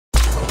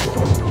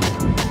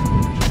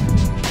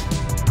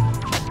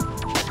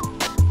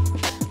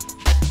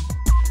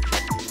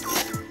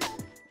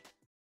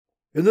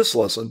In this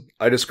lesson,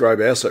 I describe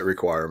asset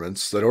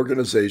requirements that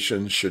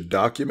organizations should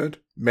document,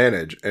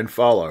 manage, and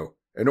follow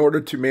in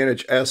order to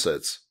manage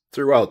assets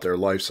throughout their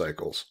life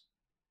cycles.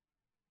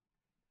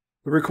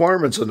 The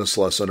requirements in this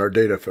lesson are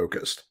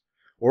data-focused.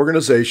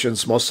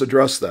 Organizations must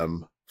address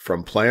them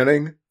from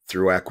planning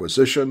through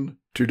acquisition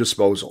to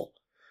disposal.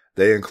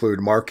 They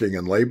include marking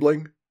and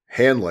labeling,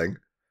 handling,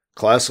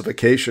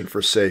 classification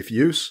for safe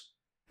use,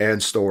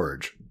 and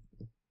storage.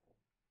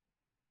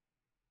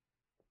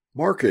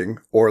 Marking,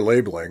 or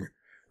labeling,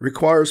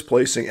 requires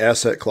placing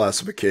asset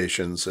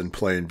classifications in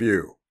plain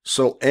view,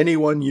 so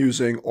anyone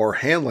using or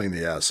handling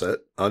the asset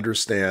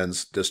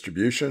understands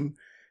distribution,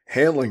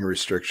 handling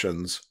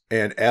restrictions,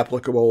 and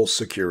applicable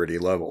security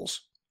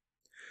levels.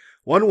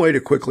 One way to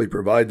quickly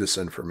provide this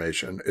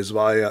information is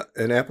via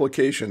an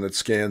application that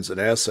scans an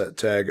asset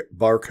tag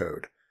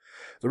barcode.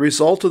 The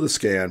result of the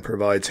scan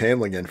provides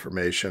handling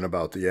information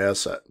about the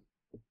asset.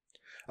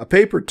 A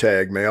paper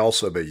tag may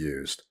also be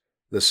used.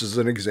 This is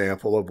an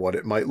example of what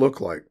it might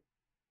look like.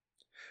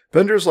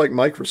 Vendors like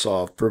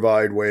Microsoft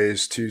provide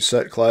ways to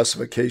set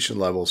classification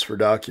levels for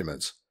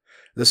documents.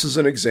 This is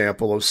an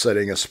example of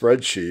setting a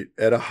spreadsheet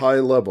at a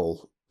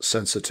high-level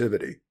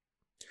sensitivity.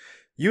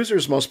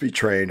 Users must be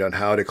trained on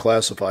how to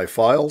classify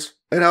files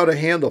and how to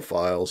handle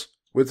files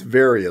with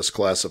various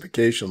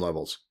classification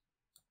levels.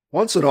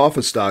 Once an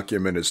Office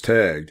document is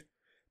tagged,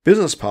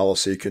 business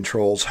policy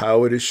controls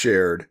how it is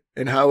shared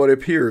and how it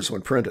appears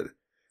when printed.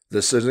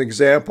 This is an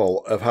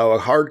example of how a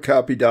hard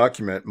copy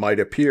document might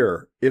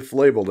appear if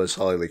labeled as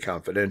highly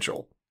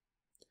confidential.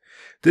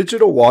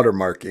 Digital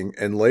watermarking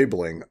and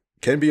labeling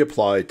can be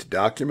applied to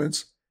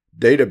documents,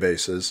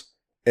 databases,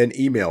 and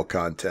email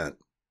content.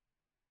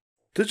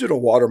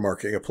 Digital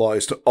watermarking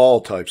applies to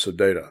all types of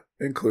data,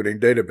 including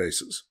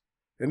databases.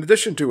 In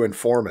addition to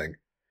informing,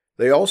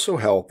 they also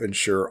help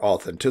ensure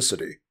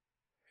authenticity.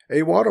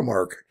 A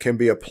watermark can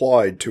be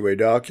applied to a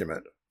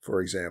document,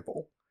 for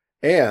example,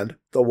 and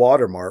the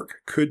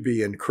watermark could be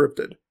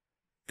encrypted.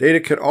 Data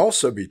can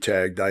also be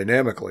tagged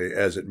dynamically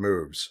as it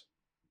moves.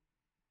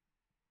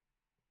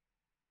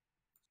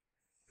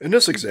 In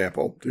this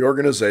example, the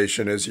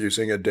organization is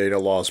using a data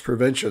loss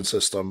prevention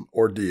system,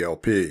 or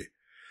DLP.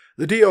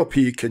 The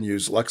DLP can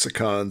use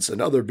lexicons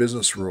and other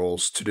business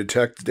rules to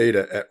detect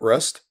data at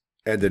rest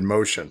and in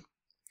motion.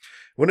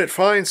 When it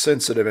finds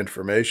sensitive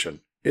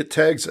information, it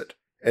tags it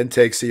and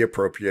takes the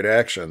appropriate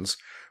actions,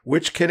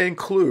 which can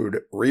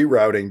include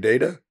rerouting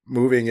data,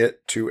 moving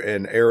it to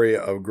an area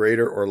of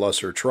greater or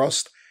lesser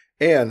trust,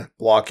 and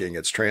blocking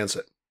its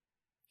transit.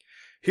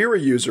 Here a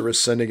user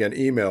is sending an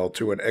email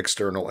to an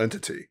external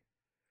entity.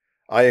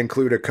 I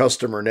include a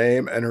customer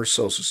name and her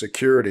social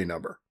security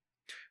number.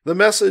 The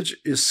message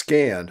is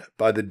scanned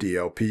by the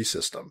DLP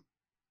system.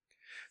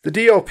 The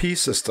DLP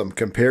system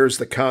compares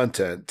the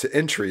content to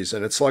entries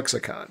in its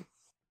lexicon.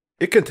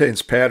 It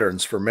contains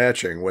patterns for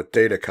matching with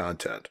data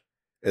content.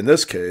 In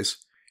this case,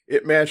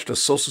 it matched a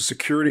social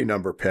security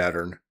number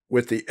pattern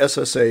with the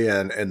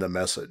SSAN in the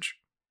message.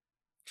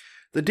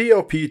 The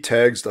DLP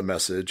tags the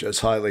message as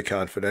highly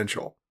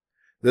confidential.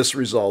 This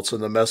results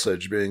in the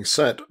message being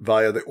sent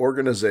via the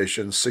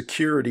organization's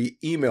security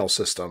email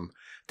system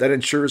that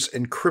ensures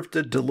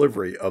encrypted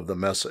delivery of the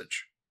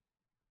message.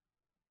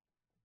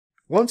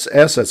 Once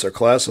assets are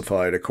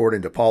classified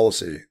according to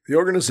policy, the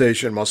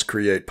organization must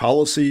create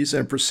policies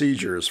and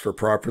procedures for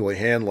properly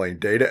handling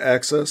data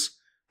access,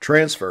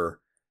 transfer,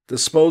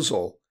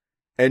 disposal,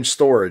 and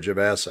storage of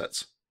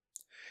assets.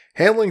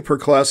 Handling per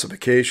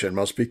classification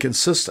must be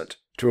consistent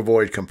to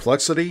avoid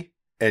complexity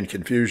and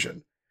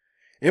confusion.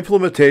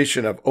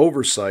 Implementation of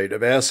oversight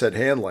of asset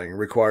handling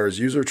requires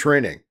user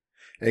training,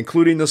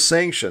 including the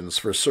sanctions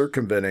for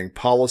circumventing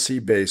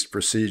policy-based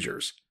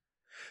procedures.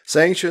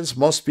 Sanctions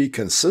must be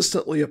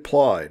consistently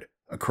applied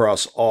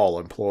across all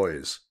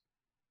employees.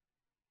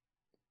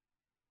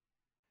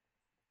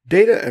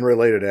 Data and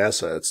related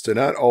assets do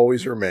not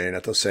always remain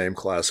at the same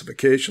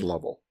classification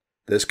level.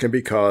 This can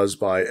be caused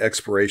by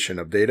expiration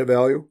of data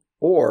value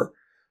or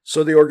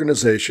so the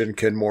organization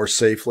can more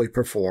safely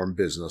perform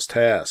business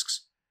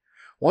tasks.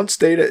 Once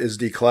data is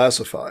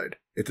declassified,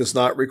 it does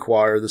not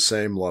require the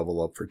same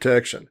level of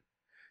protection.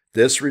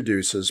 This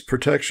reduces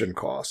protection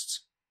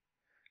costs.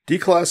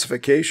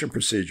 Declassification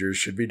procedures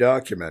should be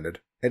documented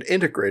and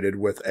integrated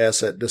with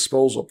asset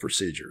disposal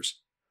procedures.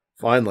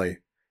 Finally,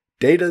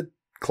 data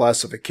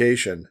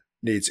classification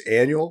needs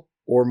annual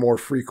or more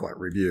frequent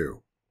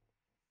review.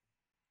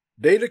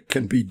 Data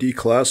can be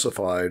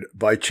declassified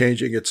by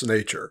changing its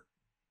nature,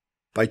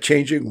 by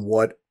changing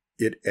what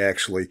it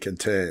actually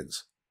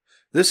contains.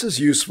 This is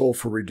useful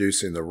for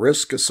reducing the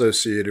risk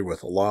associated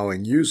with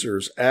allowing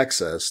users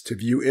access to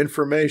view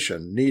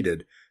information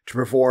needed to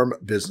perform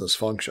business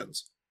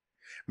functions.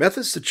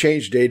 Methods to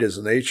change data's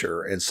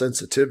nature and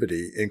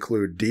sensitivity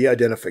include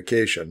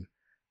de-identification,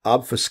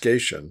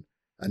 obfuscation,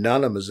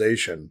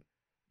 anonymization,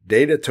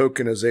 data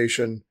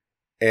tokenization,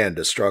 and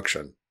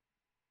destruction.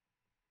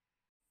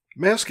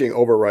 Masking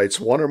overwrites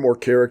one or more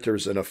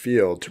characters in a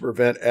field to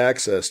prevent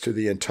access to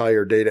the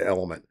entire data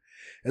element.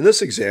 In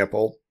this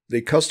example,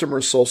 the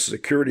customer's social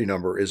security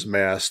number is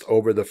masked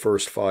over the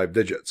first 5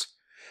 digits.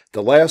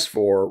 The last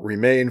 4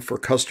 remain for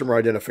customer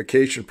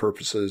identification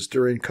purposes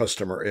during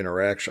customer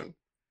interaction.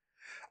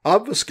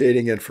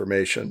 Obfuscating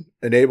information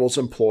enables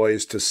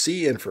employees to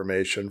see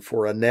information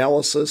for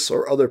analysis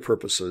or other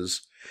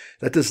purposes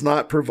that does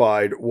not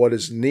provide what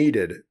is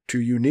needed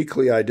to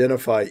uniquely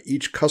identify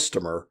each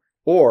customer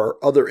or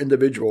other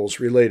individuals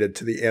related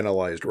to the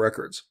analyzed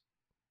records.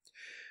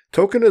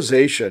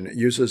 Tokenization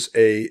uses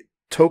a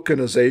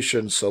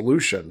tokenization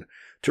solution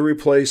to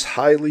replace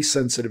highly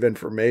sensitive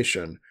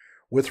information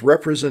with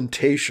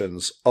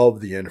representations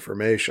of the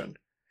information.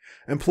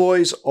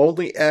 Employees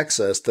only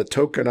access the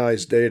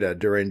tokenized data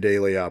during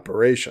daily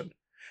operation.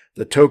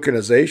 The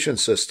tokenization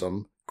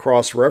system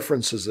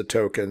cross-references the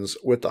tokens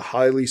with the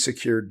highly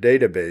secured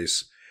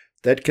database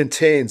that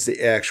contains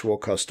the actual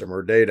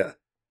customer data.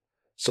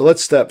 So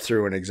let's step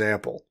through an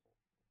example.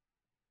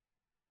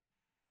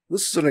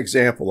 This is an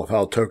example of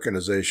how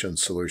tokenization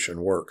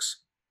solution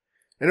works.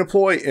 An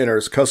employee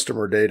enters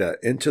customer data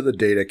into the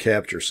data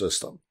capture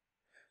system.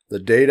 The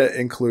data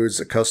includes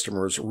the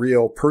customer's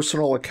real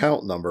personal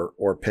account number,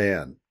 or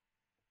PAN.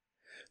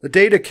 The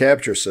data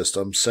capture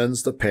system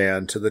sends the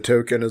PAN to the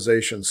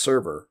tokenization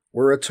server,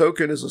 where a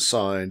token is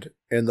assigned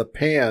and the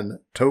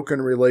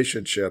PAN-token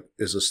relationship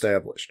is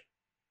established.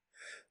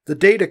 The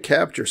data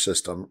capture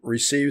system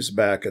receives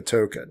back a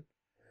token.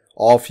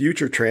 All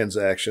future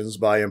transactions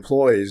by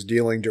employees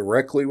dealing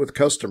directly with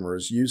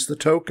customers use the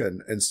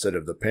token instead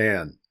of the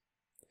PAN.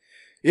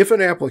 If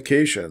an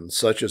application,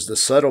 such as the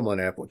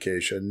settlement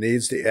application,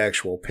 needs the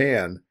actual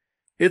PAN,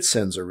 it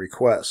sends a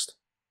request.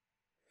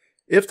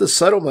 If the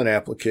settlement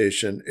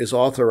application is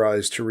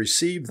authorized to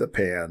receive the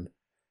PAN,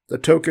 the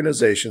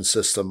tokenization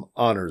system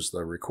honors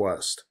the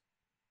request.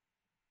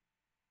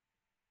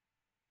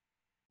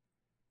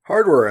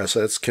 Hardware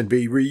assets can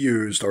be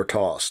reused or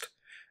tossed.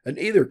 In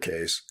either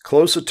case,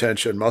 close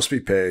attention must be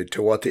paid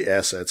to what the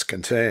assets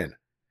contain.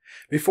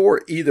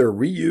 Before either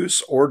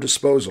reuse or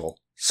disposal,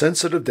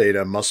 sensitive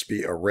data must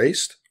be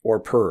erased or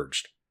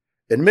purged.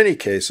 In many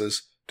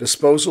cases,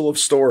 disposal of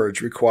storage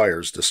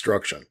requires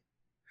destruction.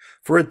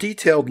 For a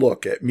detailed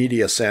look at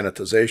media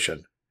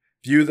sanitization,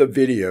 view the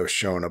video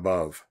shown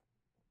above.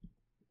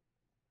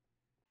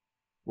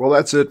 Well,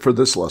 that's it for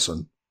this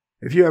lesson.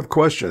 If you have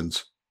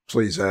questions,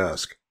 please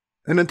ask.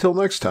 And until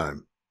next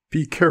time,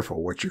 be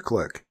careful what you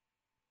click.